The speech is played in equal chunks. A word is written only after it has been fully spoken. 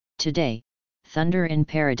Today, Thunder in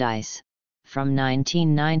Paradise, from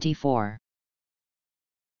 1994.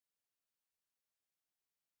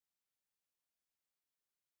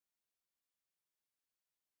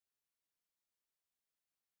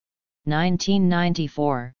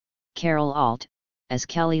 (1994), Carol Alt, as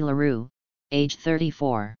Kelly LaRue, age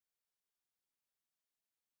 34.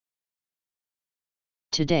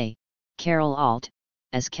 Today, Carol Alt,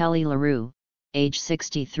 as Kelly LaRue, age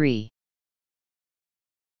 63.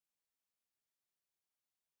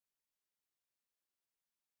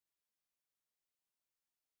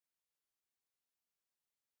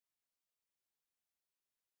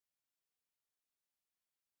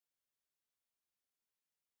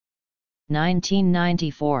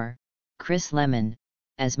 (1994), Chris LEMMON,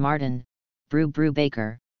 as Martin,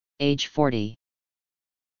 Brubaker, age 40.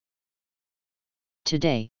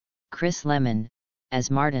 Today, Chris LEMMON, as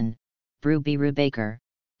Martin, Brubaker,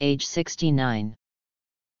 age 69.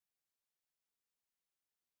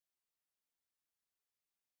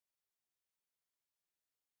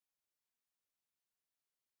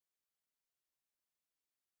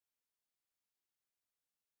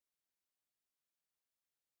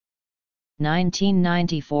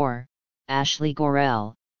 (1994), Ashley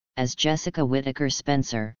GORRELL, as Jessica Whitaker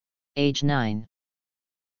Spencer, age 9.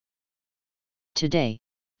 Today,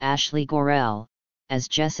 Ashley GORRELL, as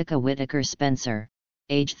Jessica Whitaker Spencer,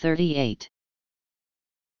 age 38.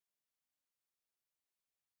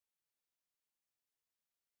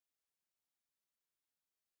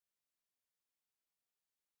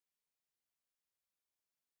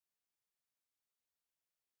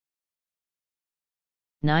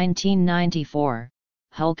 (1994),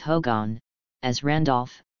 Hulk Hogan, as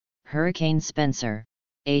Randolph, Hurricane Spencer,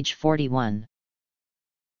 age 41.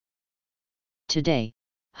 Today,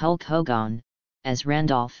 Hulk Hogan, as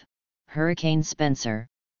Randolph, Hurricane Spencer,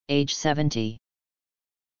 age 70.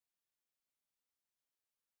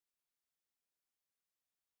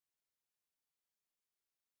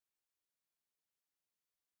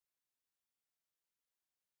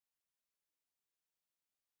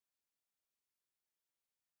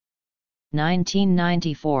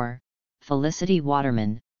 (1994), Felicity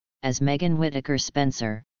Waterman, as Megan Whitaker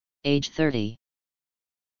Spencer, age 30.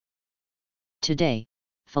 Today,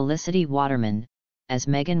 Felicity Waterman, as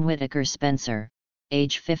Megan Whitaker Spencer,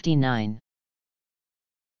 age 59.